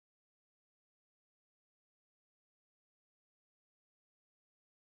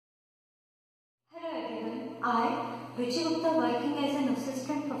everyone. I, Ruchi Gupta, working as an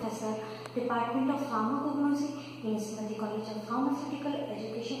assistant professor, Department of Pharmacognosy in Srimati College of Pharmaceutical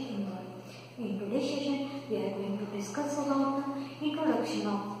Education, Indore. In today's session, we are going to discuss about the introduction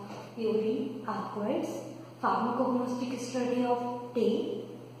of purine, alkaloids, pharmacognostic study of tea,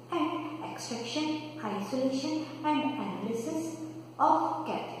 and extraction, isolation, and analysis of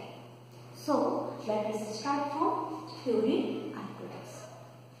caffeine. So, let us start from purine alkaloids.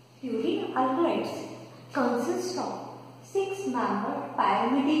 Purine alkaloids consist of 6-membered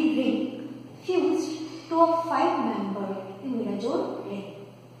pyrimidine ring fused to a 5-membered imidazole ring.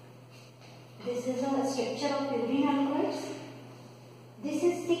 This is a structure of purine alkaloids. This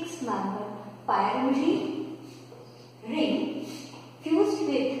is 6-membered pyrimidine ring fused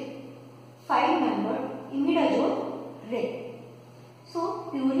with 5-membered imidazole ring. So,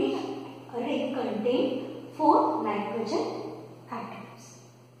 purine ring contains 4 nitrogen atoms.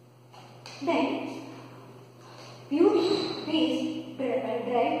 Then, purine is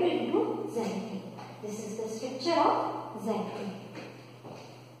derived into xanthine. This is the structure of xanthine.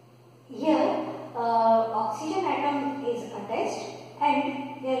 Here, oxygen atom is attached, and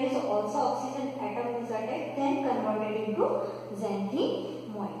there is also oxygen atom is attached, then converted into xanthine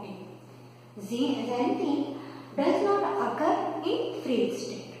moiety. Xanthine does not occur in free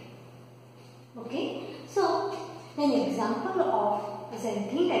state. Okay, so an example of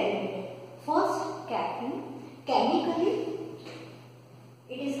xanthine derivative. First, caffeine. Chemically,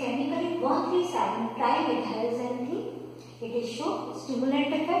 it is chemically 1,3,7-dimethyl-xanthine. It is show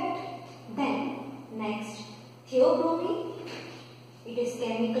stimulant effect. Then next, theobromine. It is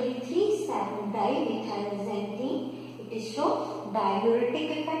chemically 3,7-dimethyl-xanthine. It is show diuretic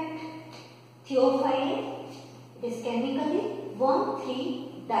effect. Theophylline. It is chemically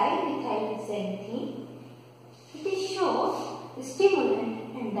 1,3-dimethyl-xanthine. It is show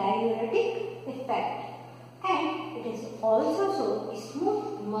stimulant and diuretic effect, and it is also show smooth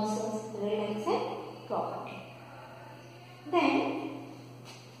muscles relaxant property. Then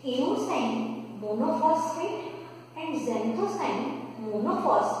inosine monophosphate and xanthosine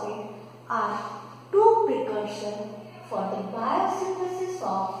monophosphate are 2 precursors for the biosynthesis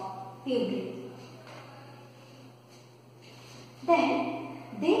of purine. Then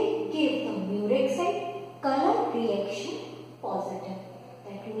they give the murexide color reaction positive.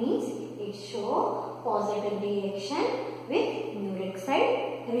 That means it shows positive reaction with murexide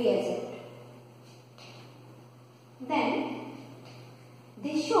reagent. Then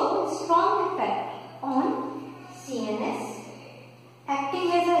they show strong effect on CNS, acting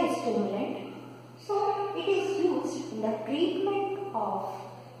as a stimulant. So it is used in the treatment of,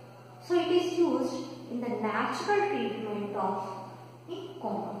 in the natural treatment of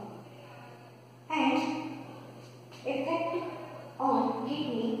coma. And effect on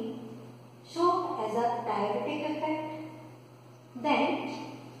kidney show as a diuretic effect. Then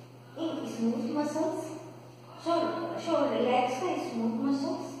in smooth muscles show relax the smooth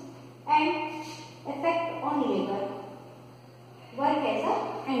muscles, and effect on liver, work as an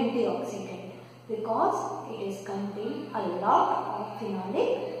antioxidant because it is contain a lot of phenolic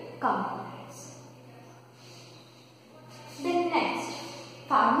components. Then next,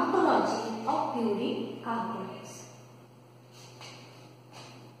 pharmacology of purine alkaloids.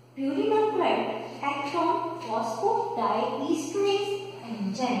 Purine alkaloid act on phosphodiesterase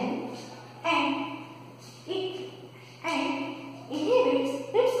enzyme and inhibits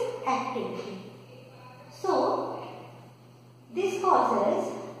its activity. So, this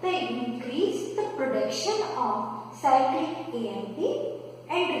causes the increase the production of cyclic AMP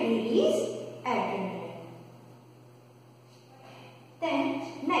and release adrenaline. Then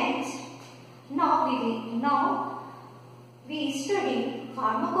next, now we study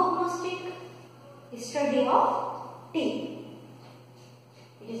pharmacognostic study of tea.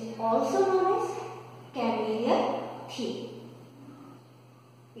 It is also known as camellia tea.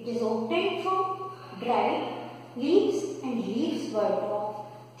 It is obtained from dried leaves and leaves bud of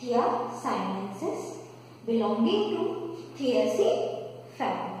Thea sinensis belonging to Theaceae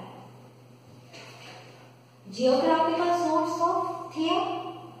family. Geographical source of Thea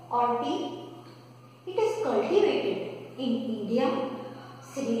or tea. It is cultivated in India,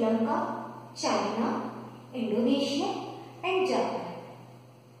 Sri Lanka, China, Indonesia, and Japan.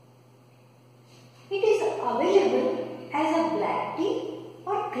 It is available as a black tea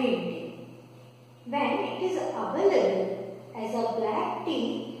or green tea. When it is available as a black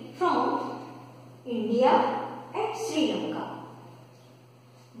tea from India and Sri Lanka,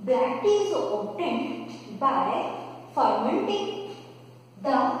 black tea is obtained by fermenting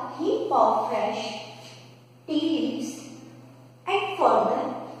the heap of fresh tea leaves and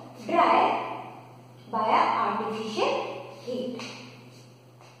further dry by artificial heat.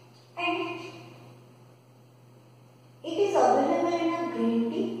 And it is available in a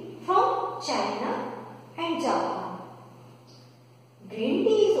green tea from China and Japan. Green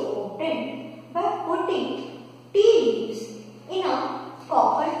tea is obtained by putting tea leaves in a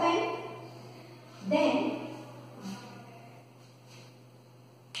copper pan, then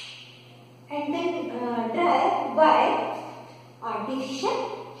dry by artificial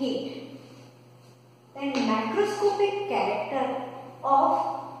heat. Then macroscopic character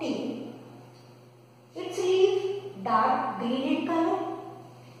of tea. Its leaf dark green in color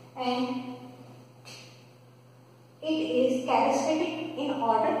and it is charismatic in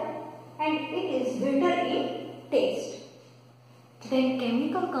odor and it is bitter in taste. Then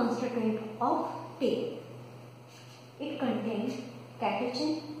chemical constituent of tea. It contains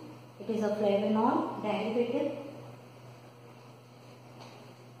catechin. It is a flavonol derivative.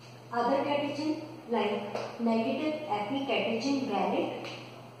 Other catechin like negative epicatechin gallate,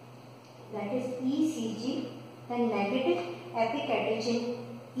 that is ECG, then negative epicatechin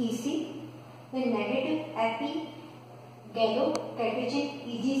EC, then negative epigallocatechin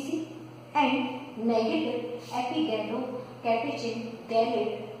EGC, and negative epigallocatechin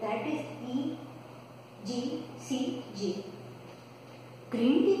gallate, that is EGCG.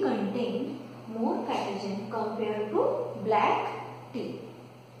 Green tea contains more catechin compared to black tea.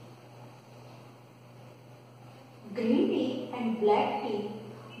 Green tea and black tea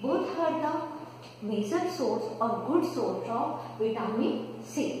both are the major source or good source of vitamin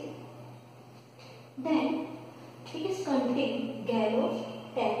C. Then it is contain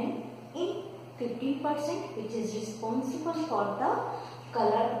gallo-tannin in 15%, which is responsible for the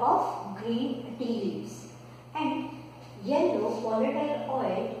color of green tea leaves, and yellow volatile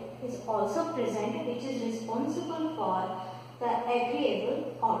oil is also present, which is responsible for the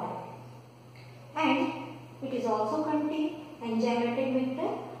agreeable odor, and it is also contain enzymatic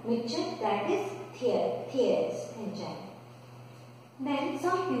mixture, that is Thier's enzyme. Then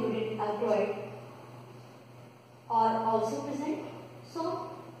some purine alkaloid are also present. So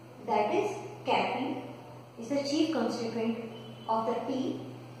that is caffeine is the chief constituent of the tea,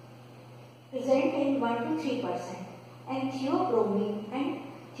 present in 1 to 3%, and theobromine and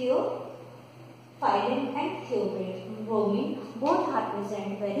theophylline and theobromine both are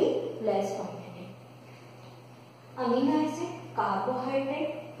present very less quantity. Amino acid,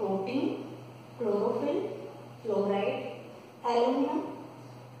 carbohydrate, protein, chlorophyll, fluoride, aluminum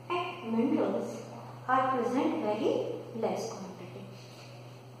and minerals are present very less quantity.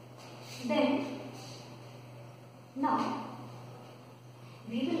 Then now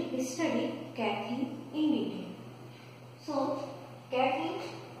we will study caffeine in detail. So caffeine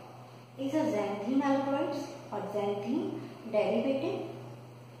is a xanthine alkaloid or xanthine derivative.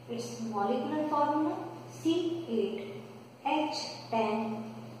 Its molecular formula C8H10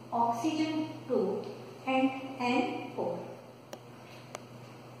 oxygen 2 and N4.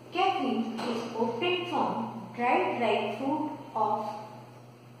 Caffeine is obtained from dried fruit of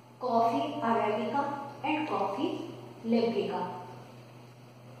Coffea arabica and Coffea liberica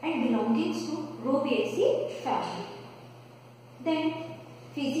and belongings to Rubiaceae family. Then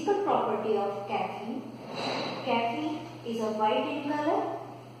physical property of caffeine. Caffeine is a white in color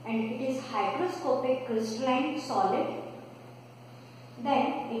and it is hygroscopic crystalline solid. Then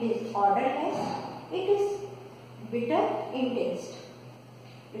it is odorless. It is bitter in taste.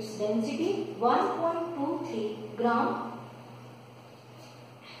 Its density 1.23 gram.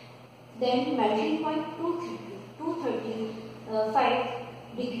 Then melting point 235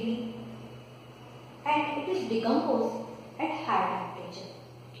 degree, and it is decomposed at high temperature.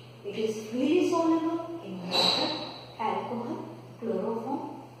 It is freely soluble in water, alcohol, chloroform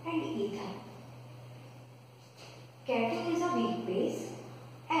and ether. Caffeine is a weak base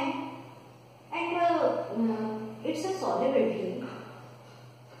and its solubility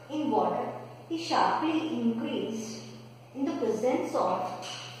in water is sharply increased in the presence of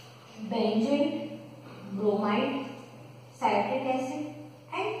benzoate, bromide, citric acid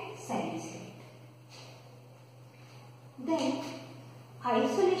and salicylate. Then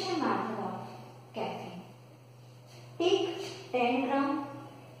isolation method of caffeine. Take 10 gram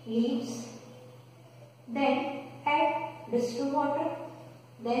leaves, then add distilled water,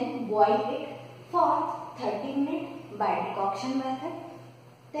 then boil it for 30 minutes by decoction method,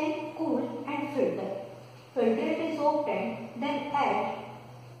 then cool and filter. Filtrate is obtained, then add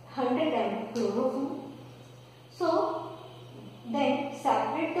 100 ml chloroform. So then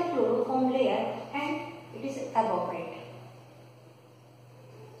separate the chloroform layer and it is evaporated.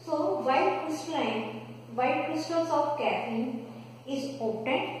 So white crystals of caffeine is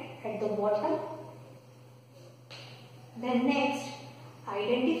obtained at the bottom Then next,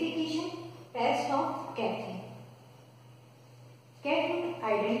 identification test of caffeine. Caffeine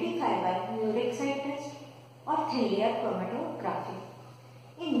identified by neurexide test or thin layer chromatography.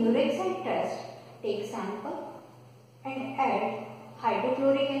 In neurexide test, take sample and add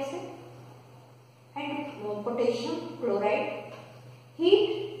hydrochloric acid and potassium chloride. Heat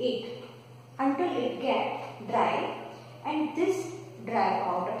it until it gets dry, and this dry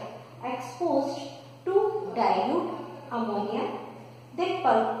powder exposed to dilute ammonia. Then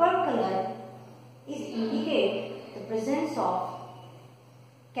purple color is indicate the presence of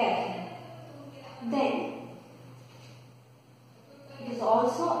caffeine. Then it is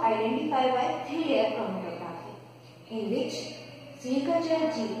also identified by thin layer chromatography, in which silica gel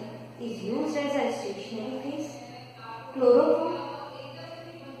G is used as a stationary phase, chloroform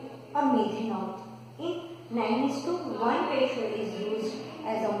or methanol in 9:1 ratio is used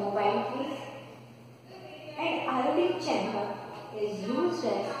as a mobile phase, and iodine chamber is used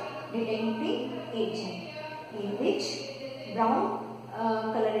as detecting agent, in which brown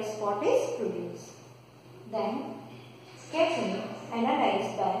color spot is produced. Then caffeine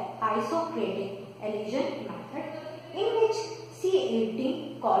analyzed by isocratic elution method, in which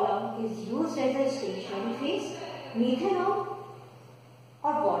C18 column is used as a stationary phase, methanol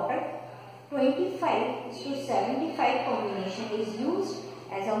or water 25:75 combination is used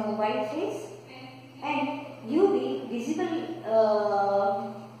as a mobile phase, and UV visible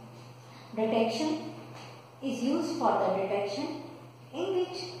detection is used for the detection, in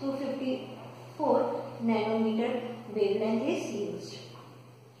which 254 nanometer wavelength is used.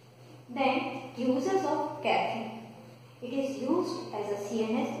 Then uses of caffeine. It is used as a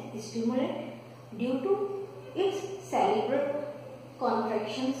CNS stimulant due to its cerebral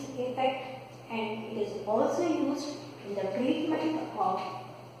contractions effect, and it is also used in the treatment of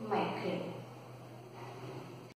migraine.